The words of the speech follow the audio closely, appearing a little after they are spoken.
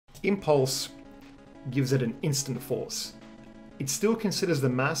impulse gives it an instant force. It still considers the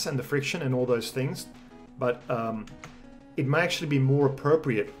mass and the friction and all those things, but it may actually be more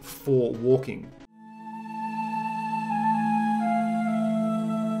appropriate for walking.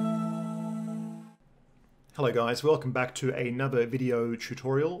 Hello guys, welcome back to another video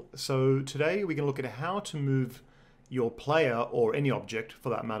tutorial. So today we're going to look at how to move your player, or any object for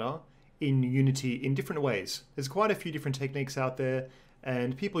that matter, in Unity in different ways. There's quite a few different techniques out there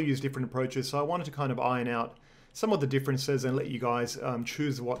and people use different approaches, so I wanted to kind of iron out some of the differences and let you guys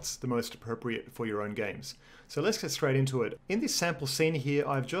choose what's the most appropriate for your own games. So let's get straight into it. In this sample scene here,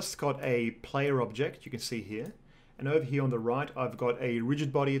 I've just got a player object, you can see here, and over here on the right I've got a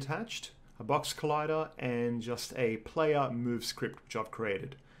rigid body attached, a box collider, and just a player move script which I've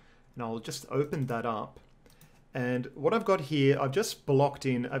created. And I'll just open that up. And what I've got here, I've just blocked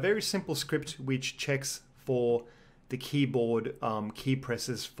in a very simple script which checks for the keyboard key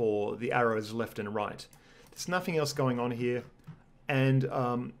presses for the arrows left and right. There's nothing else going on here. And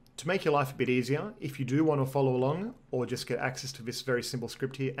to make your life a bit easier, if you do want to follow along or just get access to this very simple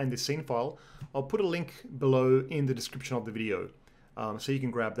script here and this scene file, I'll put a link below in the description of the video. So you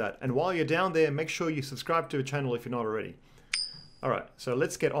can grab that. And while you're down there, make sure you subscribe to the channel if you're not already. Alright, so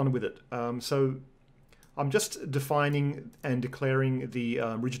let's get on with it. So I'm just defining and declaring the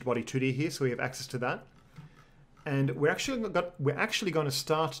rigid body 2D here, so we have access to that. And we're actually going to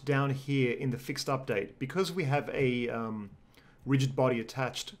start down here in the fixed update because we have a rigid body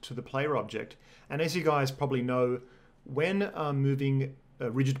attached to the player object. And as you guys probably know, when moving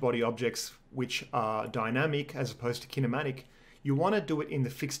rigid body objects which are dynamic as opposed to kinematic, you want to do it in the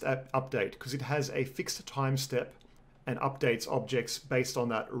fixed update because it has a fixed time step and updates objects based on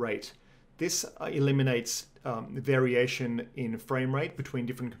that rate. This eliminates variation in frame rate between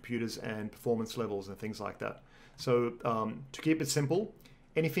different computers and performance levels and things like that. So to keep it simple,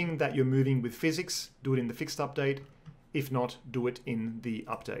 anything that you're moving with physics, do it in the fixed update. If not, do it in the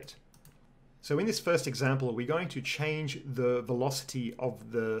update. So in this first example, we're going to change the velocity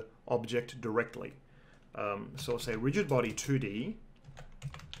of the object directly. So I'll say rigid body 2D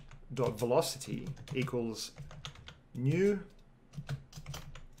dot velocity equals new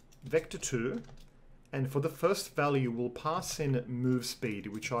vector 2, and for the first value we'll pass in move speed,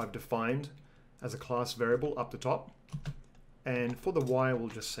 which I've defined as a class variable up the top, and for the y we'll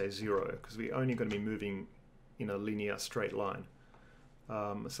just say 0 because we're only going to be moving in a linear straight line.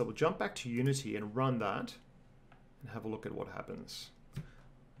 So we'll jump back to Unity and run that and have a look at what happens.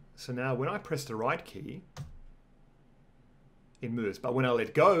 So now when I press the right key, it moves, but when I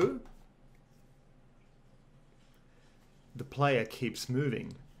let go, the player keeps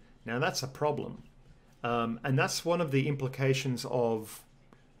moving. Now that's a problem, and that's one of the implications of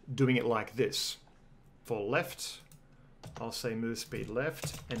doing it like this. For left, I'll say move speed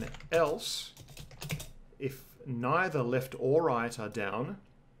left, and else, if neither left or right are down,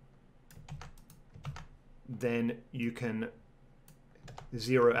 then you can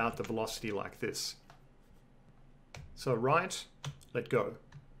zero out the velocity like this. So right, let go.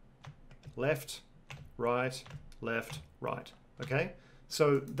 Left, right, left, right. Okay?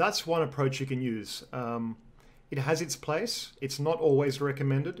 So that's one approach you can use. It has its place. It's not always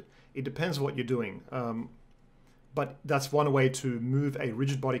recommended. It depends what you're doing. But that's one way to move a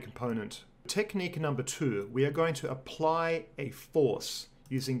rigid body component. Technique number 2, we are going to apply a force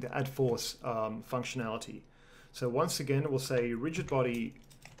using the add force functionality. So once again, we'll say rigid body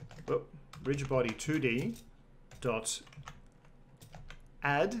 2D dot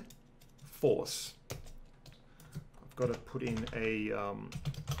add force. I've got to put in a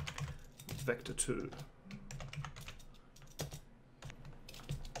vector 2.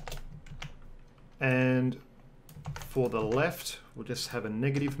 And for the left, we'll just have a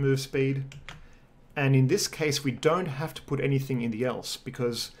negative move speed. And in this case, we don't have to put anything in the else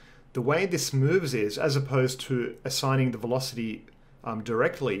because the way this moves is, as opposed to assigning the velocity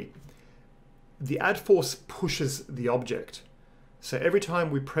directly, the add force pushes the object. So every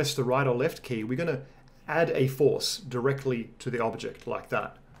time we press the right or left key, we're going to add a force directly to the object like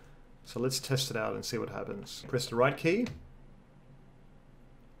that. So let's test it out and see what happens. Press the right key.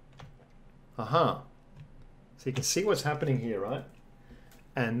 Aha. So you can see what's happening here, right?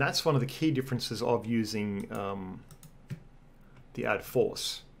 And that's one of the key differences of using the add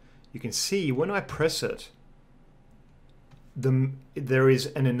force. You can see when I press it, there is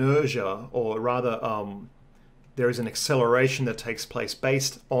an inertia, or rather there is an acceleration that takes place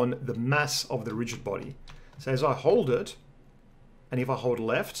based on the mass of the rigid body. So as I hold it, and if I hold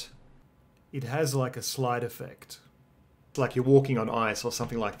left, it has like a slide effect. Like you're walking on ice or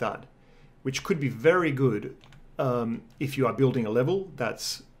something like that, which could be very good if you are building a level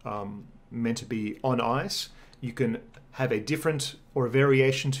that's meant to be on ice. You can have a different or a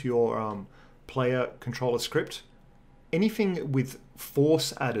variation to your player controller script. Anything with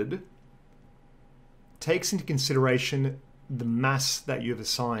force added takes into consideration the mass that you've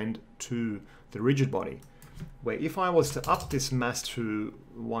assigned to the rigid body. Where if I was to up this mass to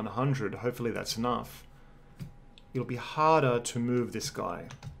 100, hopefully that's enough, it'll be harder to move this guy.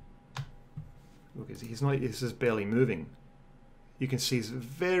 Look, he's just barely moving. You can see his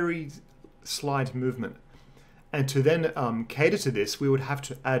very slight movement. And to then cater to this, we would have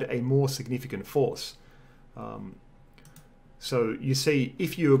to add a more significant force. So you see,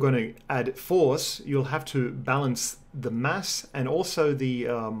 if you're going to add force, you'll have to balance the mass and also the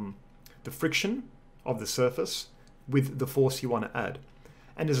friction of the surface with the force you want to add.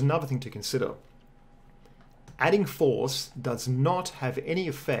 And there's another thing to consider. Adding force does not have any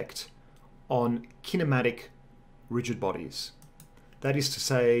effect on kinematic rigid bodies. That is to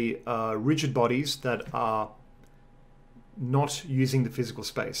say, rigid bodies that are not using the physical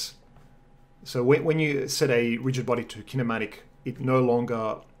space. So when you set a rigid body to kinematic, it no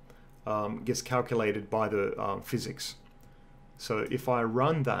longer gets calculated by the physics. So if I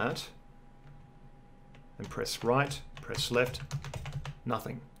run that and press right, press left,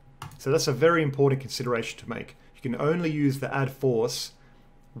 nothing. So that's a very important consideration to make. You can only use the add force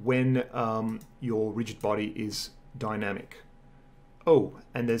when your rigid body is dynamic. Oh,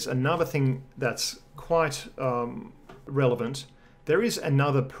 and there's another thing that's quite relevant. There is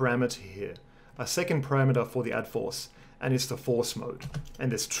another parameter here, a second parameter for the add force, and it's the force mode.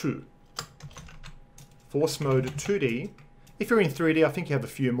 And there's two. Force mode 2D. If you're in 3D, I think you have a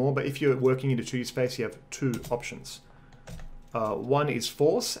few more, but if you're working in the 2D space, you have two options. One is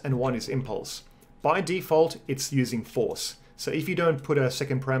force and one is impulse. By default, it's using force. So if you don't put a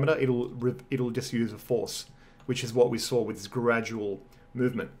second parameter, it'll just use a force, which is what we saw with this gradual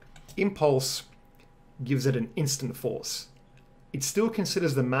movement. Impulse gives it an instant force. It still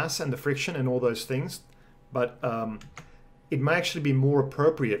considers the mass and the friction and all those things, but it may actually be more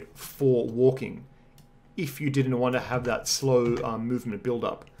appropriate for walking if you didn't want to have that slow movement build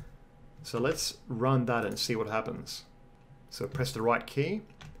up. So let's run that and see what happens. So press the right key.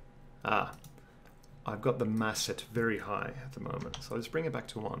 I've got the mass set very high at the moment, so let's bring it back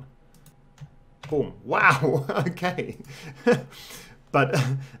to 1. Boom. Wow. Okay. But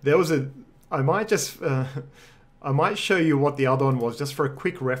there was I might show you what the other one was just for a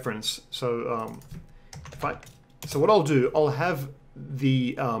quick reference. So so what I'll do, I'll have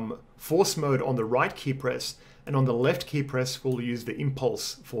the force mode on the right key press, and on the left key press we'll use the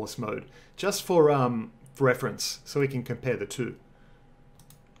impulse force mode, just for reference, so we can compare the two.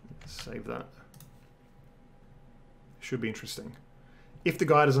 Save that. Should be interesting. If the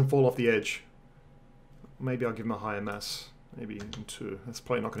guy doesn't fall off the edge, maybe I'll give him a higher mass, maybe in 2. That's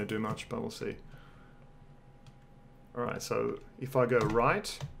probably not going to do much, but we'll see. Alright, so if I go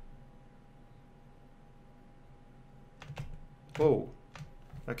right, whoa,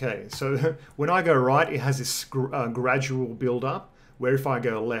 okay, so when I go right, it has this gradual build up, where if I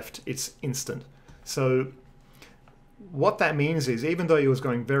go left, it's instant. So what that means is, even though it was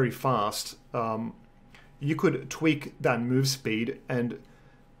going very fast, you could tweak that move speed and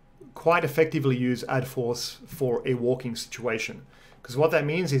quite effectively use add force for a walking situation. Because what that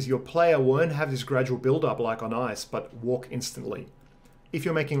means is your player won't have this gradual build up like on ice, but walk instantly. If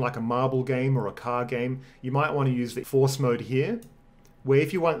you're making like a marble game or a car game, you might want to use the force mode here, where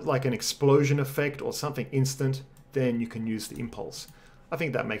if you want like an explosion effect or something instant, then you can use the impulse. I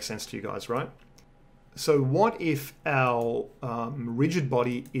think that makes sense to you guys, right? So what if our rigid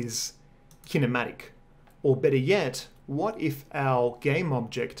body is kinematic? Or better yet, what if our game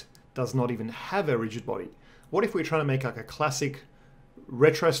object does not even have a rigid body? What if we're trying to make like a classic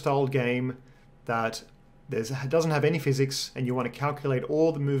retro style game that doesn't have any physics, and you want to calculate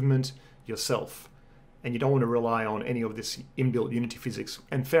all the movement yourself, and you don't want to rely on any of this inbuilt Unity physics?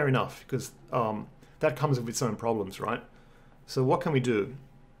 And fair enough, because that comes with its own problems, right? So what can we do?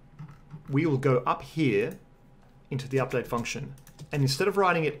 We will go up here into the update function, and instead of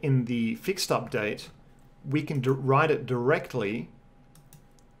writing it in the fixed update, we can write it directly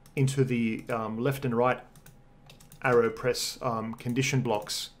into the left and right arrow press condition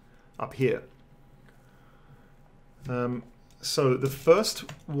blocks up here. So the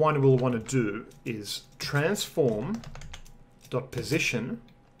first one we'll want to do is transform.position,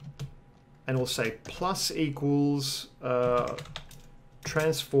 and we'll say plus equals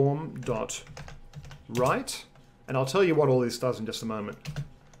transform.right, and I'll tell you what all this does in just a moment.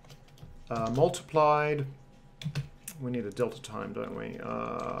 Multiplied, we need a delta time, don't we?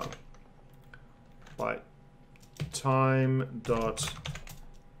 By time dot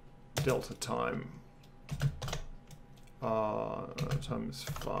delta time times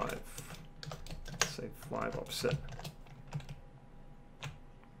 5, say 5 offset.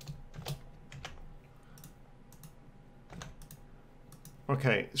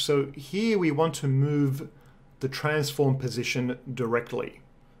 Okay, so here we want to move the transform position directly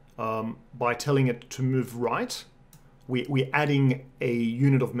by telling it to move right. We're adding a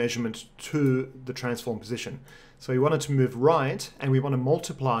unit of measurement to the transform position. So we want it to move right, and we want to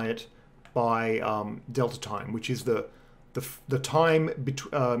multiply it by delta time, which is the time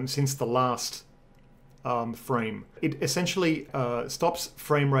since the last frame. It essentially stops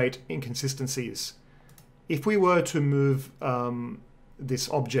frame rate inconsistencies. If we were to move this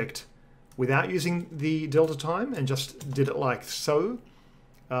object without using the delta time and just did it like so,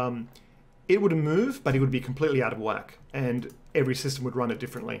 it would move, but it would be completely out of whack, and every system would run it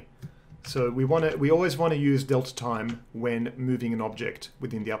differently. So we always want to use delta time when moving an object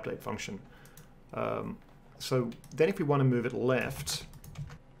within the update function. So then if we want to move it left,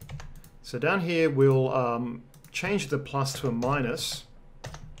 so down here we'll change the plus to a minus,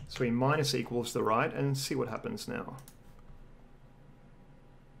 so we minus equals the right, and see what happens now.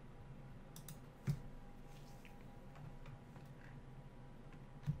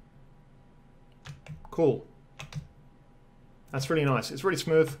 Cool. That's really nice. It's really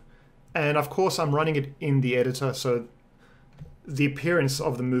smooth. And of course I'm running it in the editor, so the appearance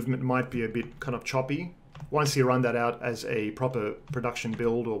of the movement might be a bit kind of choppy. Once you run that out as a proper production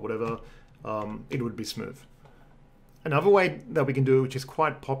build or whatever, it would be smooth. Another way that we can do it, which is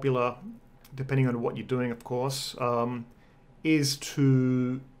quite popular, depending on what you're doing, of course, is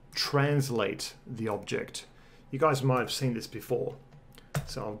to translate the object. You guys might have seen this before.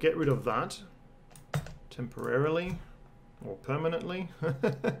 So I'll get rid of that temporarily or permanently.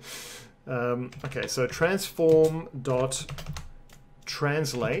 Okay, so transform dot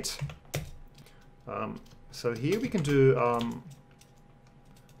translate. So here we can do, I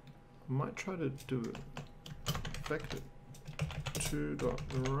might try to do vector 2 dot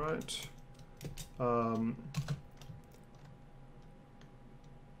right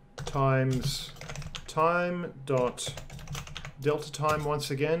times time dot delta time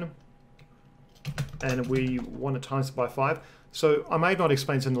once again, and we want to times it by 5. So I may not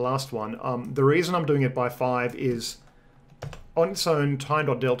explain this in the last one. The reason I'm doing it by 5 is on its own,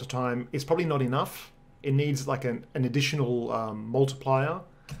 time.delta time is probably not enough. It needs like an additional multiplier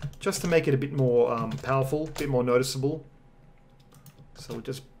just to make it a bit more powerful, a bit more noticeable. So we'll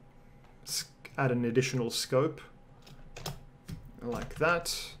just add an additional scope like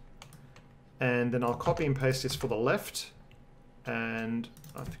that. And then I'll copy and paste this for the left. And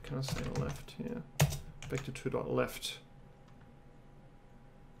I think, can I say left here? Vector 2.left.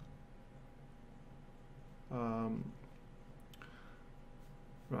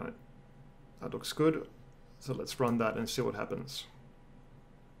 Right, that looks good. So let's run that and see what happens.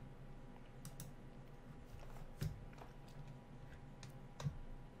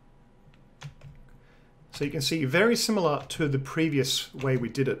 So you can see very similar to the previous way we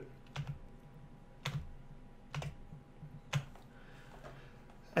did it.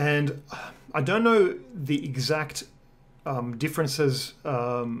 And I don't know the exact differences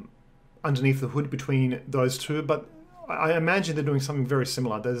underneath the hood between those two, but I imagine they're doing something very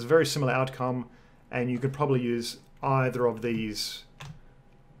similar. There's a very similar outcome, and you could probably use either of these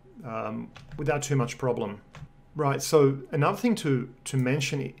without too much problem. Right, so another thing to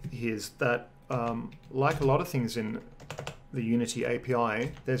mention is that like a lot of things in the Unity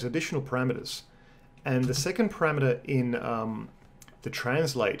API, there's additional parameters. And the second parameter in the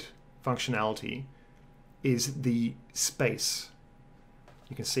translate functionality is the space.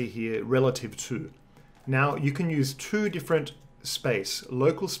 You can see here relative to. Now you can use two different space,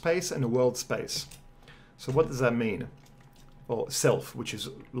 local space and a world space. So what does that mean? Well, self, which is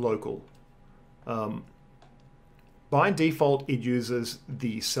local. By default, it uses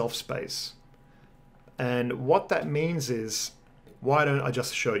the self space. And what that means is, why don't I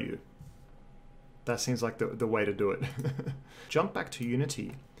just show you? That seems like the way to do it. Jump back to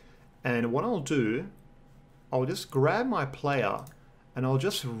Unity. And what I'll do, I'll just grab my player and I'll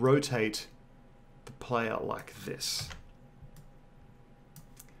just rotate the player like this.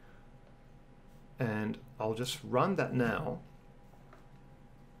 And I'll just run that now.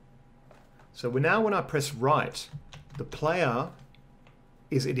 So now when I press right, the player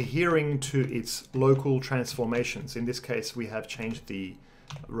is adhering to its local transformations. In this case, we have changed the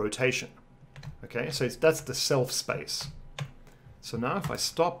rotation. Okay, so that's the self space. So now if I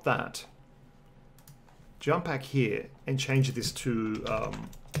stop that, jump back here and change this to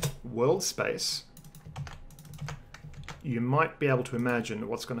world space, you might be able to imagine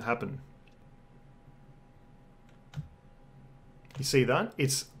what's going to happen. You see that?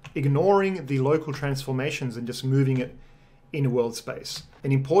 It's ignoring the local transformations and just moving it in a world space.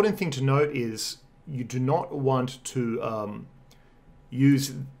 An important thing to note is you do not want to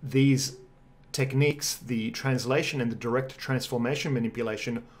use these techniques, the translation and the direct transformation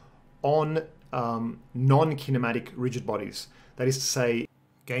manipulation, on non-kinematic rigid bodies. That is to say,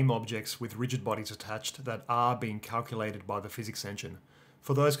 game objects with rigid bodies attached that are being calculated by the physics engine.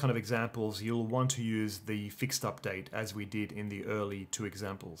 For those kind of examples, you'll want to use the fixed update as we did in the early 2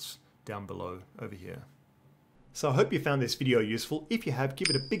 examples down below over here. So I hope you found this video useful. If you have, give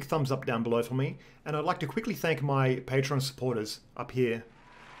it a big thumbs up down below for me. And I'd like to quickly thank my Patreon supporters up here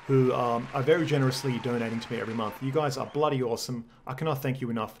who are very generously donating to me every month. You guys are bloody awesome. I cannot thank you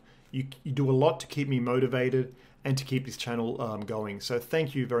enough. You do a lot to keep me motivated and to keep this channel going. So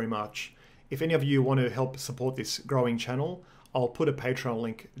thank you very much. If any of you want to help support this growing channel, I'll put a Patreon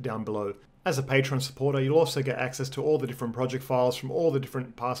link down below. As a Patreon supporter, you'll also get access to all the different project files from all the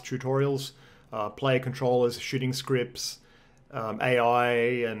different past tutorials, player controllers, shooting scripts, AI,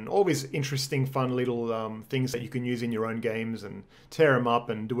 and all these interesting, fun little things that you can use in your own games and tear them up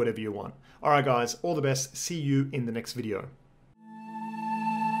and do whatever you want. All right, guys, all the best. See you in the next video.